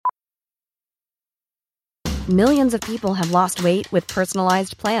Millions of people have lost weight with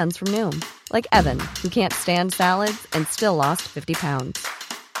personalized plans from Noom. Like Evan, who can't stand salads and still lost 50 pounds.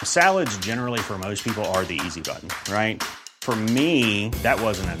 Salads generally for most people are the easy button, right? For me, that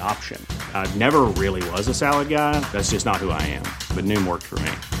wasn't an option. I never really was a salad guy. That's just not who I am. But Noom worked for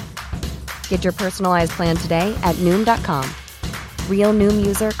me. Get your personalized plan today at Noom.com. Real Noom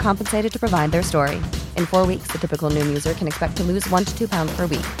user compensated to provide their story. In 4 weeks, the typical Noom user can expect to lose 1 to 2 pounds per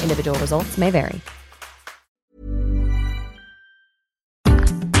week. Individual results may vary.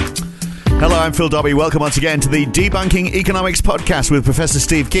 Hello, I'm Phil Dobby. Welcome once again to the Debunking Economics Podcast with Professor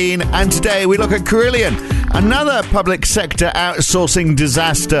Steve Keen. And today we look at Carillion, another public sector outsourcing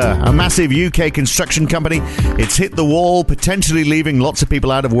disaster. A massive UK construction company. It's hit the wall, potentially leaving lots of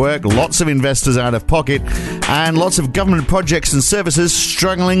people out of work, lots of investors out of pocket, and lots of government projects and services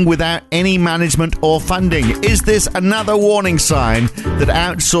struggling without any management or funding. Is this another warning sign that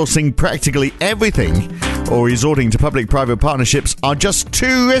outsourcing practically everything or resorting to public-private partnerships are just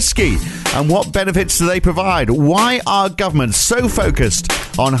too risky? And what benefits do they provide? Why are governments so focused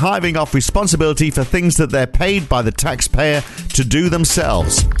on hiving off responsibility for things that they're paid by the taxpayer to do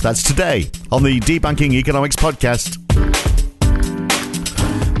themselves? That's today on the Debunking Economics Podcast.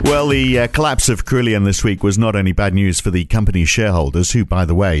 Well, the collapse of Carillion this week was not only bad news for the company's shareholders, who, by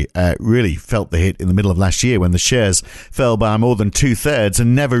the way, really felt the hit in the middle of last year when the shares fell by more than 2/3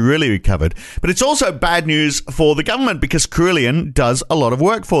 and never really recovered. But it's also bad news for the government because Carillion does a lot of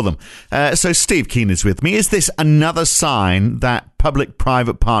work for them. So Steve Keen is with me. Is this another sign that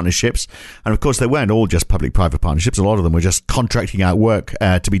public-private partnerships, and of course they weren't all just public-private partnerships, a lot of them were just contracting out work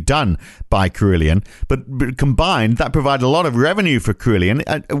to be done by Carillion, but combined that provided a lot of revenue for Carillion,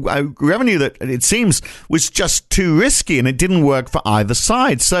 revenue that it seems was just too risky and it didn't work for either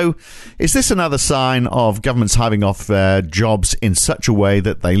side. So is this another sign of governments hiving off jobs in such a way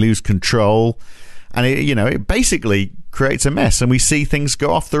that they lose control? And it basically creates a mess and we see things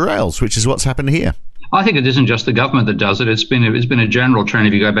go off the rails, which is what's happened here. I think it isn't just the government that does it. It's been a general trend,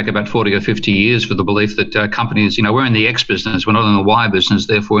 if you go back about 40 or 50 years, for the belief that companies, we're in the X business, we're not in the Y business.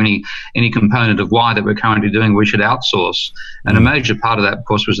 Therefore, any component of Y that we're currently doing, we should outsource. And a major part of that, of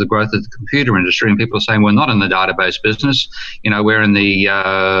course, was the growth of the computer industry. And people are saying we're not in the database business. We're in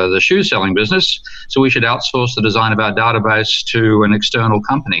the shoe selling business. So we should outsource the design of our database to an external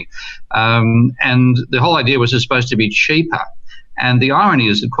company. And the whole idea was it's supposed to be cheaper. And the irony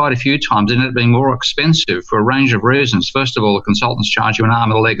is that quite a few times it ended up being more expensive for a range of reasons. First of all, the consultants charge you an arm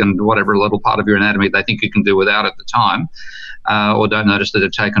and a leg and whatever little part of your anatomy they think you can do without at the time, or don't notice that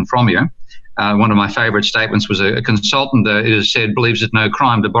they've taken from you. One of my favourite statements was a consultant it is said believes it no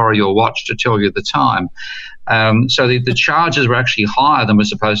crime to borrow your watch to tell you the time. So the charges were actually higher than was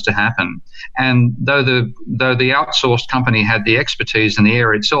supposed to happen. And though the outsourced company had the expertise in the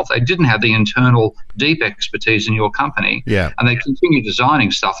area itself, they didn't have the internal deep expertise in your company. Yeah. And they continued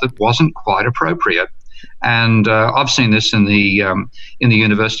designing stuff that wasn't quite appropriate. And I've seen this in the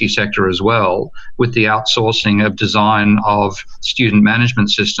university sector as well, with the outsourcing of design of student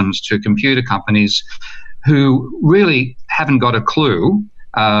management systems to computer companies who really haven't got a clue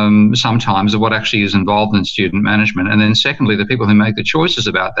sometimes of what actually is involved in student management. And then secondly, the people who make the choices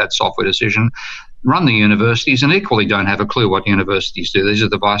about that software decision run the universities and equally don't have a clue what universities do. These are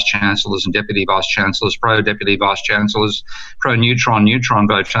the vice chancellors and deputy vice chancellors, pro-deputy vice chancellors, pro-neutron,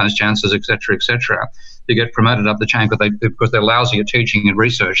 vice chancellors, et cetera, who get promoted up the chain because they're lousy at teaching and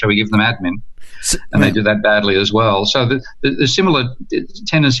research, so we give them admin. And they do that badly as well. So the similar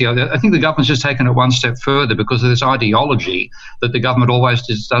tendency, I think the government's just taken it one step further because of this ideology that the government always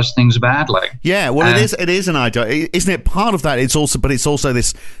does things badly. Yeah, well, it is an idea, isn't it? Part of that, it's also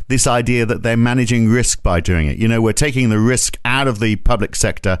this idea that they're managing risk by doing it. We're taking the risk out of the public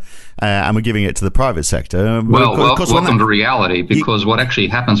sector and we're giving it to the private sector. Welcome to reality, because what actually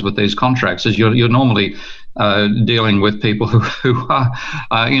happens with these contracts is you're normally dealing with people who are,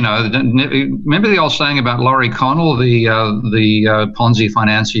 remember the old saying about Laurie Connell, the Ponzi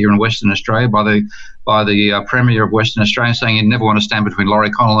financier in Western Australia, by the Premier of Western Australia, saying you'd never want to stand between Laurie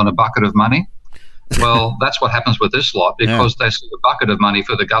Connell and a bucket of money? Well, that's what happens with this lot, because they see a bucket of money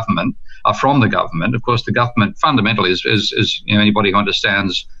for the government, from the government. Of course, the government fundamentally is anybody who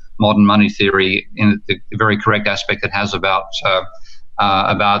understands modern money theory in the very correct aspect it has about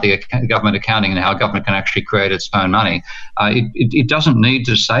the government accounting and how government can actually create its own money. It doesn't need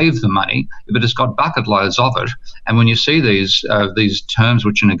to save the money, but it's got bucket loads of it. And when you see these terms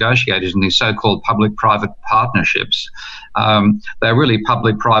which are negotiated in these so-called public-private partnerships, they're really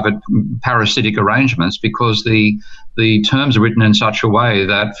public-private parasitic arrangements, because the the terms are written in such a way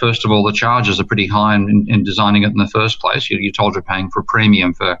that, first of all, the charges are pretty high in designing it in the first place. You're told you're paying for a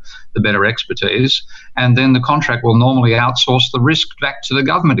premium for the better expertise. And then the contract will normally outsource the risk back to the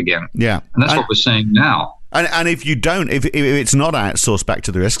government again. Yeah. And that's what we're seeing now. And if you don't, if it's not outsourced back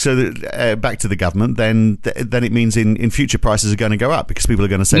to the risk, so that, back to the government, then it means in future prices are going to go up because people are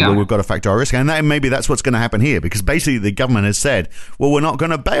going to say, well, we've got to factor our risk, and maybe that's what's going to happen here, because basically the government has said, well, we're not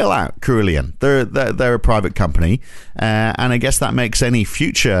going to bail out Carillion. They're a private company, and I guess that makes any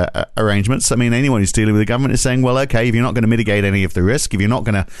future arrangements. I mean, anyone who's dealing with the government is saying, well, okay, if you're not going to mitigate any of the risk, if you're not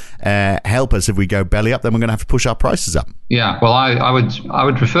going to help us if we go belly up, then we're going to have to push our prices up. Yeah, well, I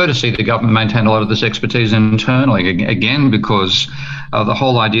would prefer to see the government maintain a lot of this expertise internally, again, because the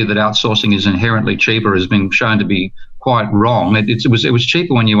whole idea that outsourcing is inherently cheaper has been shown to be quite wrong. It was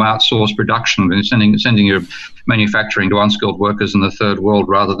cheaper when you outsource production, sending your manufacturing to unskilled workers in the third world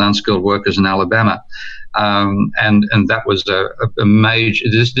rather than unskilled workers in Alabama. And that was a major.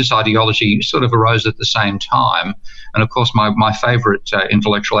 This ideology sort of arose at the same time, and of course, my favourite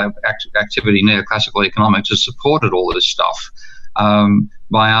intellectual activity, neoclassical economics, has supported all this stuff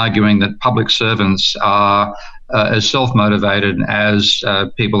by arguing that public servants are as self-motivated as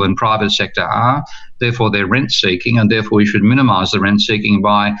people in private sector are. Therefore, they're rent-seeking, and therefore we should minimise the rent-seeking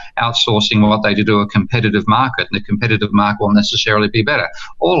by outsourcing what they do to a competitive market, and the competitive market will necessarily be better.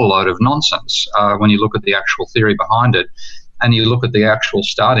 All a load of nonsense when you look at the actual theory behind it. And you look at the actual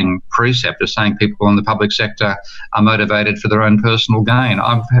starting precept of saying people in the public sector are motivated for their own personal gain.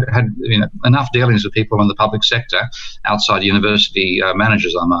 I've had enough dealings with people in the public sector, outside university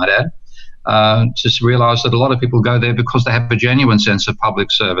managers, I might add, to realise that a lot of people go there because they have a genuine sense of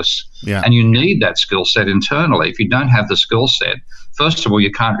public service. Yeah. And you need that skill set internally. If you don't have the skill set, first of all,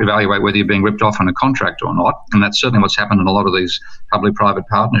 you can't evaluate whether you're being ripped off on a contract or not, and that's certainly what's happened in a lot of these public-private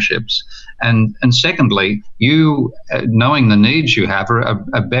partnerships. And secondly, you, knowing the needs you have,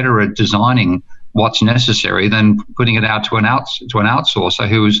 are better at designing what's necessary than putting it out to an outsourcer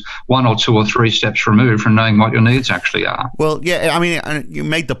who's one or two or three steps removed from knowing what your needs actually are. Well, yeah, I mean, you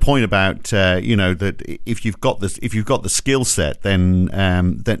made the point about that if you've got the skill set, then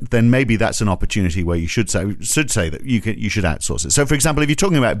maybe that's an opportunity where you should say that you should outsource it. So, for example, if you're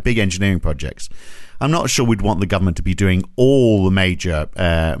talking about big engineering projects, I'm not sure we'd want the government to be doing all the major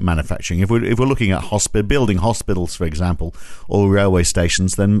manufacturing. If we're looking at building hospitals, for example, or railway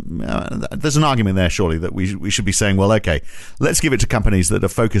stations, then there's an argument there, surely, that we should be saying, well, okay, let's give it to companies that are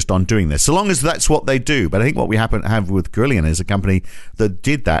focused on doing this, so long as that's what they do. But I think what we have with Carillion is a company that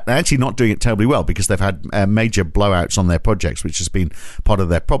did that, and actually not doing it terribly well, because they've had major blowouts on their projects, which has been part of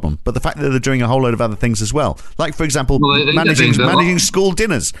their problem. But the fact that they're doing a whole load of other things as well, like, for example, managing school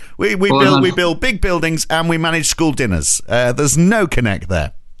dinners. We build big buildings and we manage school dinners. There's no connect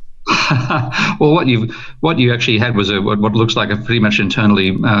there. Well, what you actually had was what looks like a pretty much internally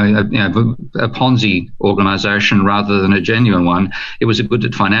a Ponzi organisation rather than a genuine one. It was good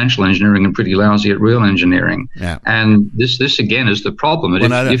at financial engineering and pretty lousy at real engineering. Yeah. And this again is the problem.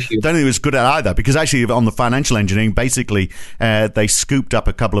 Well, I don't think it was good at either, because actually on the financial engineering, basically they scooped up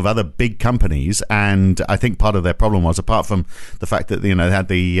a couple of other big companies, and I think part of their problem was, apart from the fact that they had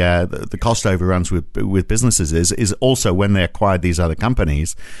the cost overruns with businesses, is also when they acquired these other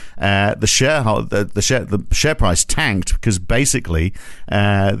companies. The share price tanked because basically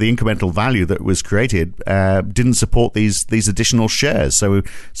the incremental value that was created didn't support these additional shares. So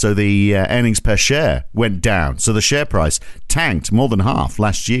the earnings per share went down. So the share price tanked more than half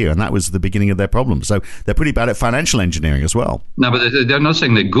last year, and that was the beginning of their problem. So they're pretty bad at financial engineering as well. No, but they're not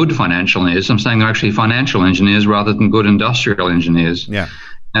saying they're good financial engineers. I'm saying they're actually financial engineers rather than good industrial engineers. Yeah.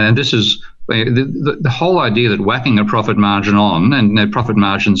 And this is the whole idea that whacking a profit margin on, and profit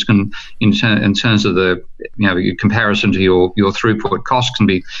margins can, in terms of the comparison to your throughput cost, can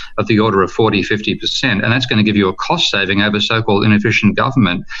be of the order of 40-50%, and that's going to give you a cost saving over so-called inefficient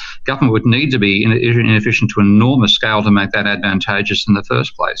government. Government would need to be inefficient to enormous scale to make that advantageous in the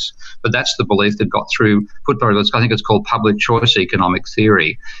first place. But that's the belief that got put by, I think it's called public choice economic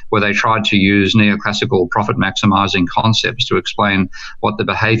theory, where they tried to use neoclassical profit maximising concepts to explain what the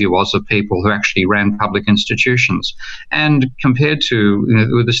behaviour was of people who actually ran public institutions. And compared to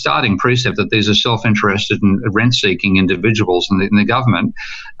with the starting precept that these are self-interested and rent-seeking individuals in the government,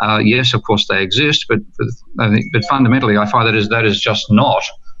 yes, of course they exist, but fundamentally I find that is just not.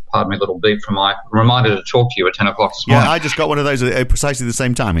 Pardon me, a little beep from my reminder to talk to you at 10 o'clock this morning. Yeah, I just got one of those at precisely the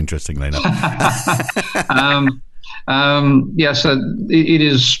same time, interestingly enough. So it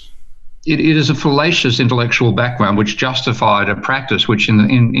is. it is a fallacious intellectual background which justified a practice which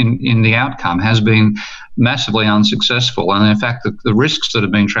in the outcome has been massively unsuccessful. And in fact, the risks that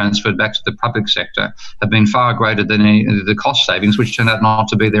have been transferred back to the public sector have been far greater than the cost savings, which turned out not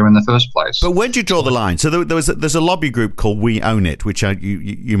to be there in the first place. But where do you draw the line? So there's a lobby group called We Own It, which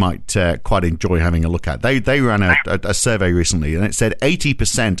you might quite enjoy having a look at. They ran a survey recently, and it said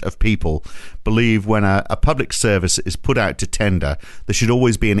 80% of people believe when a public service is put out to tender, there should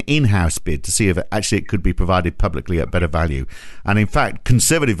always be an in-house bid to see if it could be provided publicly at better value. And in fact,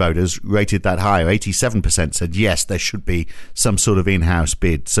 Conservative voters rated that higher. 87% said yes, there should be some sort of in-house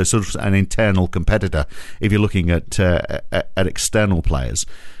bid, so sort of an internal competitor if you're looking at external players.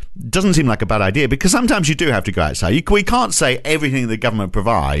 Doesn't seem like a bad idea, because sometimes you do have to go outside. We can't say everything the government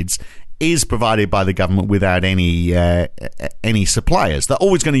provides is provided by the government without any suppliers. They're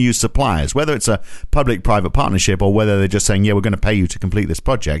always going to use suppliers, whether it's a public-private partnership or whether they're just saying, yeah, we're going to pay you to complete this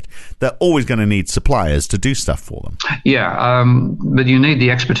project. They're always going to need suppliers to do stuff for them. Yeah, but you need the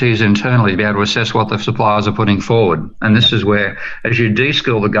expertise internally to be able to assess what the suppliers are putting forward. And this is where, as you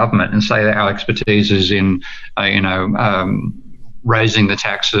de-skill the government and say that our expertise is in, raising the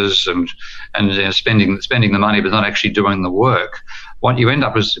taxes and spending the money, but not actually doing the work. What you end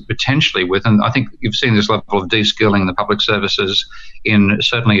up is potentially with, and I think you've seen this level of de-skilling the public services in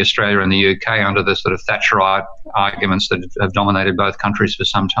certainly Australia and the UK under the sort of Thatcherite arguments that have dominated both countries for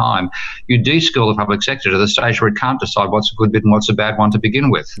some time. You de-skill the public sector to the stage where it can't decide what's a good bid and what's a bad one to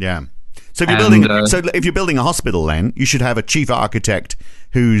begin with. Yeah. So if you're building a hospital, then you should have a chief architect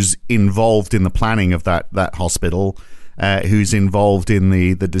who's involved in the planning of that hospital, who's involved in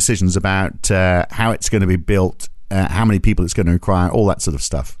the decisions about how it's going to be built, how many people it's going to require, all that sort of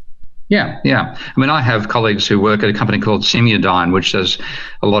stuff. Yeah. I mean, I have colleagues who work at a company called Simudyne, which does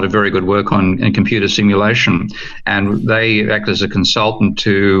a lot of very good work on computer simulation, and they act as a consultant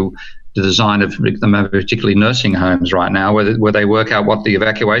to the design of particularly nursing homes right now, where they work out what the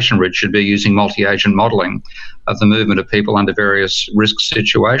evacuation route should be using multi-agent modelling of the movement of people under various risk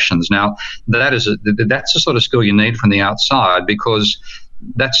situations. Now, that's the sort of skill you need from the outside, because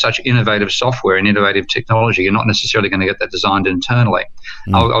that's such innovative software and innovative technology. You're not necessarily going to get that designed internally.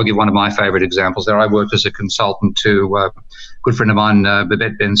 I'll give one of my favourite examples there. I worked as a consultant to a good friend of mine,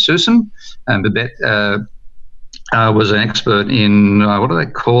 Babette Ben-Susan, and Babette was an expert in, what do they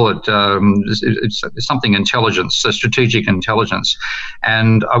call it? It's something intelligence, strategic intelligence.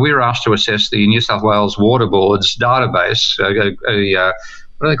 And we were asked to assess the New South Wales Water Board's database,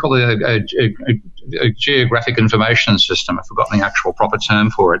 what do they call it? A geographic information system. I've forgotten the actual proper term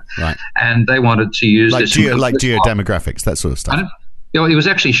for it. Right. And they wanted to use like geodemographics, that sort of stuff. It was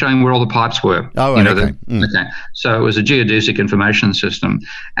actually showing where all the pipes were. Oh, right, okay. Okay. So it was a geodesic information system,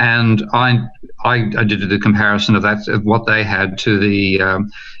 and I did the comparison of that, of what they had to the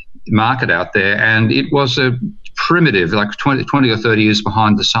market out there, and it was a primitive, like 20 or 30 years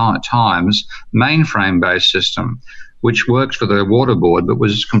behind the times, mainframe-based system, which worked for the Water Board, but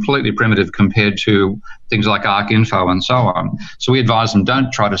was completely primitive compared to things like ArcInfo and so on. So we advised them,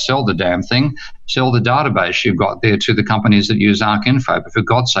 don't try to sell the damn thing. Sell the database you've got there to the companies that use ArcInfo. But for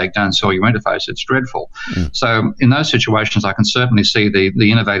God's sake, don't sell your interface. It's dreadful. So in those situations, I can certainly see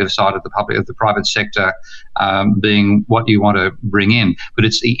the innovative side of the private sector being what you want to bring in. But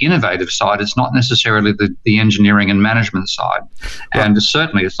it's the innovative side. It's not necessarily the engineering and management side. Right. And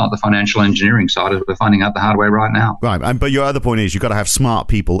certainly it's not the financial engineering side, as we're finding out the hard way right now. Right. But your other point is you've got to have smart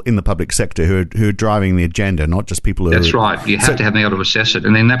people in the public sector who are driving the agenda, not just people who That's right. You have to have them able to assess it.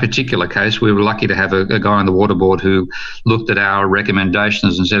 And in that particular case, we were lucky to have a guy on the Water Board who looked at our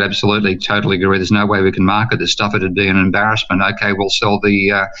recommendations and said, absolutely, totally agree. There's no way we can market this stuff. It'd be an embarrassment. Okay, we'll sell the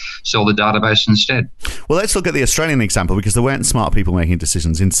database instead. Well, let's look at the Australian example, because there weren't smart people making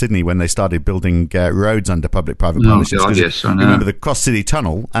decisions in Sydney when they started building roads under public-private partnerships. God, yes, I know. Remember the Cross City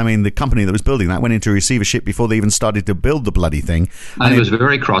Tunnel? I mean, the company that was building that went into receivership before they even started to build the bloody thing. And it was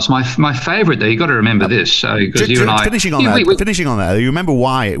very cross. My favourite there, you've got to remember this, because you and I... Finishing on that, you remember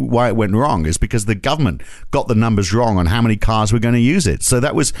why it went wrong is because the government got the numbers wrong on how many cars were going to use it. So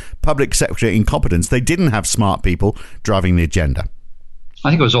that was public sector incompetence. They didn't have smart people driving the agenda. I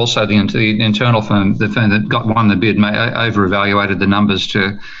think it was also the internal firm, the firm that won the bid, over-evaluated the numbers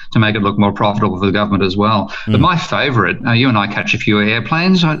to make it look more profitable for the government as well. But my favourite, you and I catch a few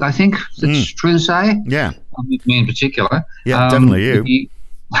airplanes, I think that's true to say. Yeah. Me in particular. Yeah, definitely you.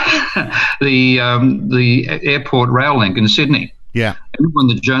 The airport rail link in Sydney. Yeah.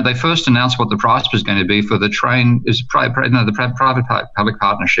 When they first announced what the price was going to be for the train, the private-public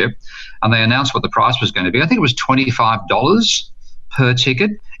partnership, and they announced what the price was going to be. I think it was $25 per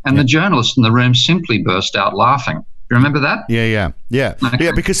ticket, and the journalists in the room simply burst out laughing you remember that? Yeah. Okay.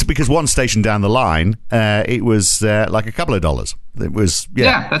 Yeah, because one station down the line, it was like a couple of dollars. It was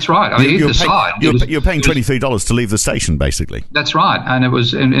Yeah, that's right. I mean, either side. You're paying $23 to leave the station, basically. That's right, and it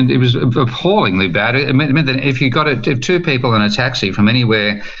was appallingly bad. It meant that if two people in a taxi from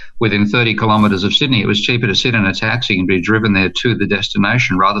anywhere within 30 kilometres of Sydney, it was cheaper to sit in a taxi and be driven there to the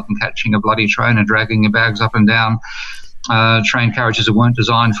destination rather than catching a bloody train and dragging your bags up and down train carriages that weren't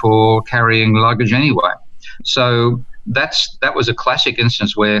designed for carrying luggage anyway. So that was a classic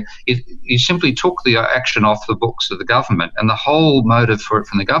instance where you simply took the action off the books of the government, and the whole motive for it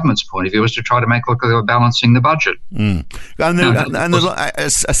from the government's point of view was to try to make look like they were balancing the budget.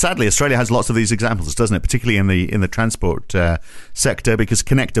 Sadly, Australia has lots of these examples, doesn't it? Particularly in the transport sector, because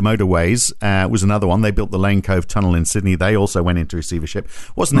Connector Motorways was another one. They built the Lane Cove Tunnel in Sydney. They also went into receivership.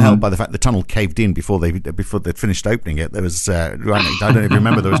 Wasn't helped by the fact the tunnel caved in before they finished opening it. There was I don't even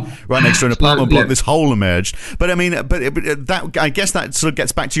remember, there was right next to an apartment block, this hole emerged. But I mean, but that, I guess that sort of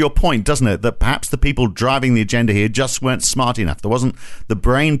gets back to your point, doesn't it? That perhaps the people driving the agenda here just weren't smart enough. There wasn't the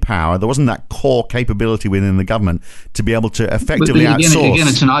brain power. There wasn't that core capability within the government to be able to effectively outsource. Again,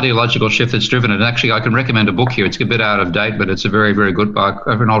 it's an ideological shift that's driven it. Actually, I can recommend a book here. It's a bit out of date, but it's a very, very good book.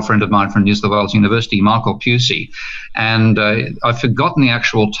 An old friend of mine from New South Wales University, Michael Pusey. And I've forgotten the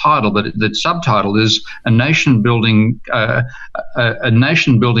actual title, but the subtitle is A Nation Building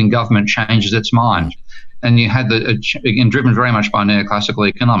Government Changes Its Mind. And you had again, driven very much by neoclassical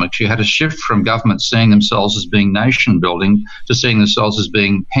economics, you had a shift from governments seeing themselves as being nation building to seeing themselves as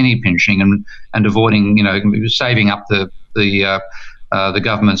being penny pinching and avoiding, saving up the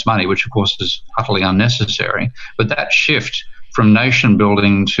government's money, which of course is utterly unnecessary. But that shift from nation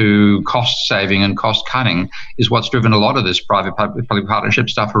building to cost saving and cost cutting is what's driven a lot of this private-public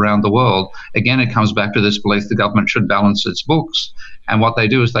partnership stuff around the world. Again, it comes back to this belief the government should balance its books. And what they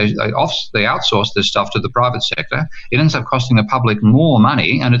do is they outsource this stuff to the private sector. It ends up costing the public more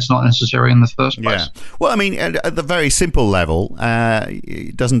money, and it's not necessary in the first place. Yeah. Well, I mean, at the very simple level,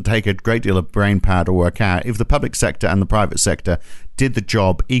 it doesn't take a great deal of brain power to work out. If the public sector and the private sector did the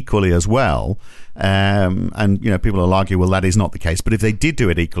job equally as well, and people will argue, well, that is not the case. But if they did do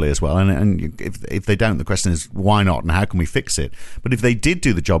it equally as well, and if they don't, the question is why not, and how can we fix it? But if they did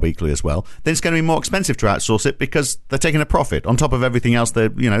do the job equally as well, then it's going to be more expensive to outsource it because they're taking a profit on top of everything else.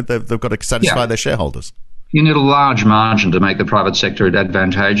 They've got to satisfy their shareholders. You need a large margin to make the private sector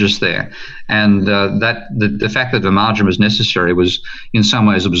advantageous there. And the fact that the margin was necessary was in some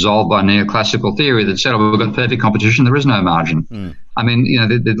ways absolved by neoclassical theory that said, we've got perfect competition, there is no margin. I mean,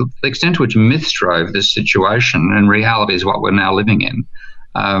 the extent to which myths drove this situation and reality is what we're now living in.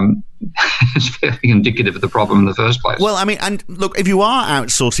 It's fairly indicative of the problem in the first place. Well, I mean, and look, if you are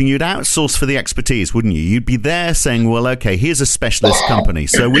outsourcing, you'd outsource for the expertise, wouldn't you? You'd be there saying, well, okay, here's a specialist company,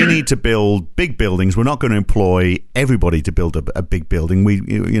 so we need to build big buildings. We're not going to employ everybody to build a big building.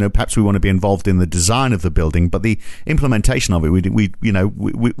 Perhaps we want to be involved in the design of the building, but the implementation of it, we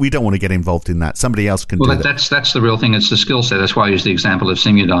don't want to get involved in that. Somebody else can do that. That's the real thing. It's the skill set. That's why I used the example of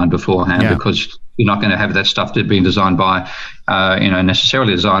Simudyne beforehand, because you're not going to have that stuff being designed by,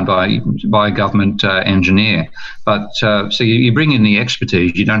 necessarily designed by a government engineer. But so you bring in the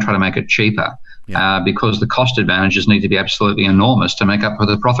expertise. You don't try to make it cheaper. Because the cost advantages need to be absolutely enormous to make up for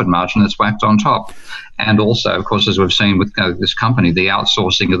the profit margin that's whacked on top. And also, of course, as we've seen with this company, the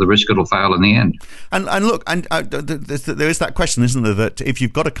outsourcing of the risk it'll fail in the end. And look, there is that question, isn't there, that if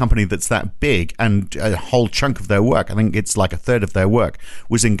you've got a company that's that big and a whole chunk of their work, I think it's like a third of their work,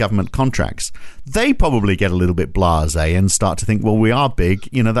 was in government contracts, they probably get a little bit blasé and start to think, well, we are big.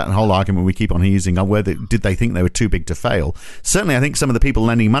 That whole argument we keep on using, did they think they were too big to fail? Certainly, I think some of the people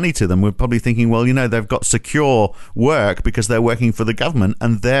lending money to them were probably thinking, well, they've got secure work because they're working for the government,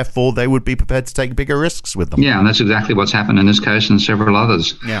 and therefore they would be prepared to take bigger risks with them. Yeah, and that's exactly what's happened in this case and several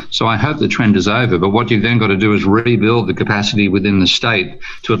others. Yeah. So I hope the trend is over, but what you've then got to do is rebuild the capacity within the state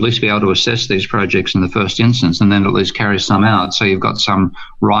to at least be able to assess these projects in the first instance, and then at least carry some out so you've got some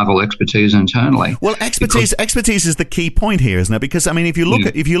rival expertise internally. Well, expertise is the key point here, isn't it? Because I mean, if you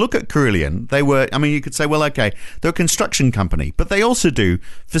look at Carillion, they were. I mean, you could say, well, okay, they're a construction company, but they also do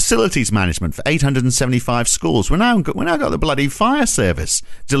facilities management for 875 schools. We're now got the bloody fire service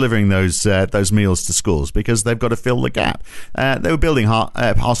delivering those meals to schools because they've got to fill the gap. They were building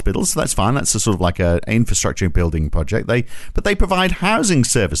hospitals, so that's fine. That's a sort of like an infrastructure building project. But they provide housing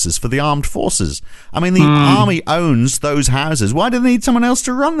services for the armed forces. I mean, the army owns those houses. Why do they need someone else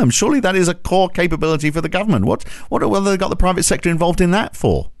to run them? Surely that is a core capability for the government. What have they got the private sector involved in that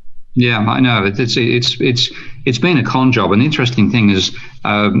for? Yeah, I know. It's been a con job, and the interesting thing is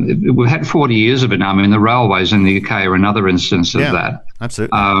we've had 40 years of it now. I mean, the railways in the UK are another instance of that.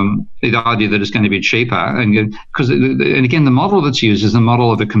 Absolutely. The idea that it's going to be cheaper, and again, the model that's used is the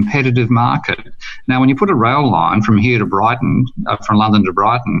model of a competitive market. Now, when you put a rail line from here to Brighton, from London to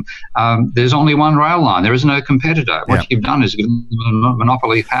Brighton, there's only one rail line. There is no competitor. What you've done is given them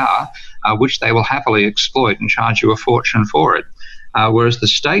monopoly power, which they will happily exploit and charge you a fortune for it. Whereas the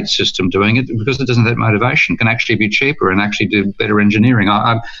state system doing it, because it doesn't have that motivation, can actually be cheaper and actually do better engineering.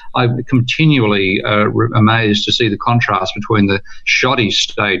 I'm continually amazed to see the contrast between the shoddy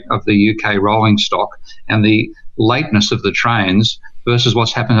state of the UK rolling stock and the lateness of the trains versus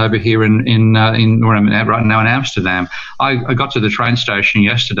what's happened over here in where I'm at right now in Amsterdam. I got to the train station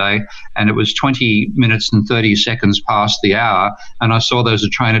yesterday and it was 20 minutes and 30 seconds past the hour, and I saw there was a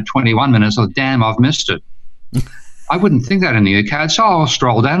train at 21 minutes. Oh, damn, I've missed it. I wouldn't think that in the UK. So I'll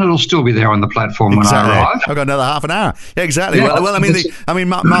stroll down; it'll still be there on the platform when I arrive. I've got another half an hour. Yeah, exactly. Yeah, well, I mean,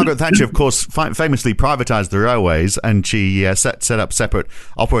 Margaret Thatcher, of course, famously privatised the railways, and she set up separate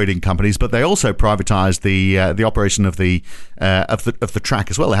operating companies. But they also privatised the operation of the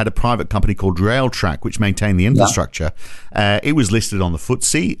track as well. They had a private company called Railtrack, which maintained the infrastructure. Yeah. It was listed on the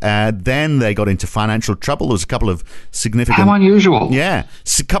FTSE. Then they got into financial trouble. There was a couple of significant. How unusual! Yeah,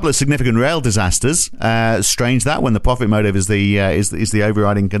 a couple of significant rail disasters. Strange that when the profit motive is the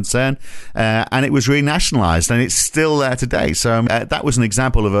overriding concern, and it was renationalised, and it's still there today. So that was an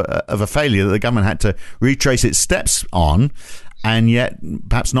example of a failure that the government had to retrace its steps on, and yet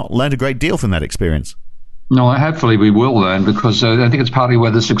perhaps not learned a great deal from that experience. No, hopefully we will learn, because I think it's partly where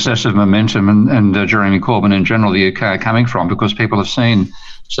the success of Momentum and Jeremy Corbyn in general, the UK, are coming from, because people have seen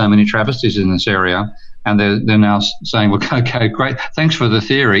so many travesties in this area. And they're now saying, well, okay, great, thanks for the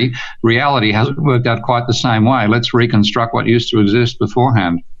theory. Reality hasn't worked out quite the same way. Let's reconstruct what used to exist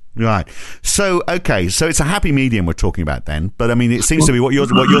beforehand. Right. So, okay, so it's a happy medium we're talking about then. But, I mean, it seems to be what you're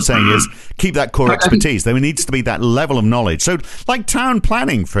saying is keep that core expertise. There needs to be that level of knowledge. So, like town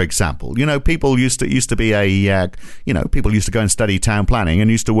planning, for example, people used to people used to go and study town planning and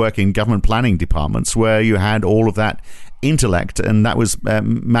used to work in government planning departments where you had all of that intellect, and that was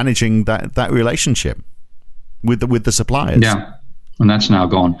managing that relationship with the suppliers. Yeah, and that's now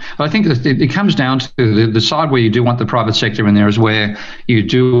gone. But I think it comes down to the side where you do want the private sector in there is where you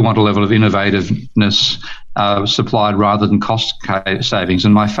do want a level of innovativeness supplied rather than cost savings.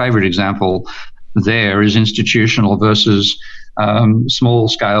 And my favourite example there is institutional versus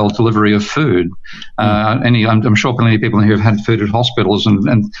small-scale delivery of food. I'm sure plenty of people here have had food at hospitals,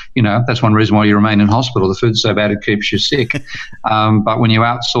 and that's one reason why you remain in hospital. The food's so bad it keeps you sick. But when you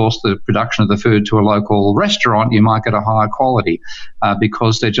outsource the production of the food to a local restaurant, you might get a higher quality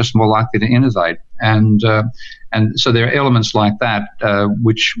because they're just more likely to innovate. And so there are elements like that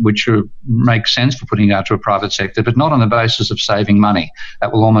which make sense for putting it out to a private sector, but not on the basis of saving money.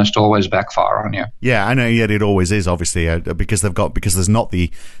 That will almost always backfire on you. Yeah, I know. Yet it always is, obviously, because there's not the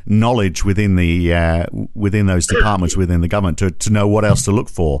knowledge within those departments within the government to know what else to look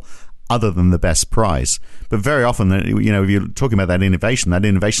for other than the best price. But very often, if you're talking about that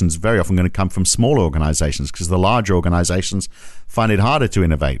innovation is very often going to come from smaller organisations, because the larger organisations find it harder to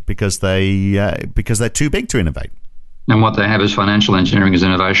innovate because they're too big to innovate. And what they have is financial engineering as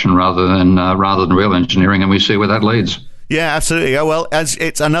innovation rather than real engineering, and we see where that leads. Yeah, absolutely. Oh, well,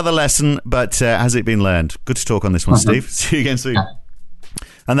 it's another lesson, but has it been learned? Good to talk on this one, Steve. See you again soon. Yeah.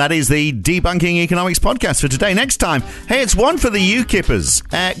 And that is the Debunking Economics podcast for today. Next time, hey, it's one for the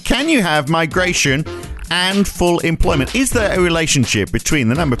UKIPers. Can you have migration and full employment? Is there a relationship between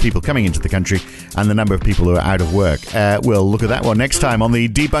the number of people coming into the country and the number of people who are out of work? We'll look at that one next time on the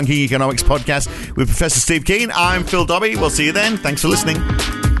Debunking Economics podcast with Professor Steve Keen. I'm Phil Dobbie. We'll see you then. Thanks for listening.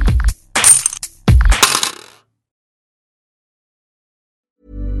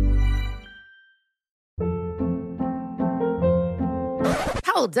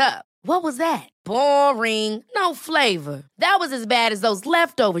 Hold up. What was that? Boring. No flavor. That was as bad as those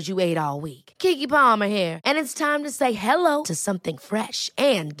leftovers you ate all week. Keke Palmer here. And it's time to say hello to something fresh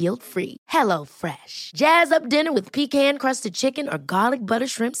and guilt-free. HelloFresh. Jazz up dinner with pecan-crusted chicken or garlic butter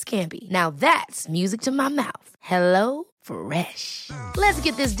shrimp scampi. Now that's music to my mouth. HelloFresh. Let's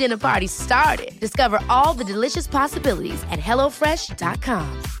get this dinner party started. Discover all the delicious possibilities at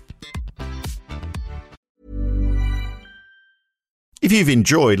HelloFresh.com. If you've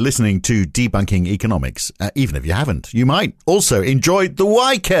enjoyed listening to Debunking Economics, even if you haven't, you might also enjoy The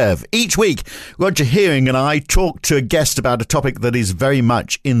Y Curve. Each week, Roger Hearing and I talk to a guest about a topic that is very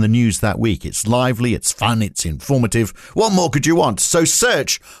much in the news that week. It's lively, it's fun, it's informative. What more could you want? So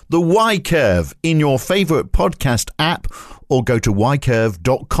search The Y Curve in your favourite podcast app or go to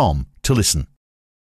ycurve.com to listen.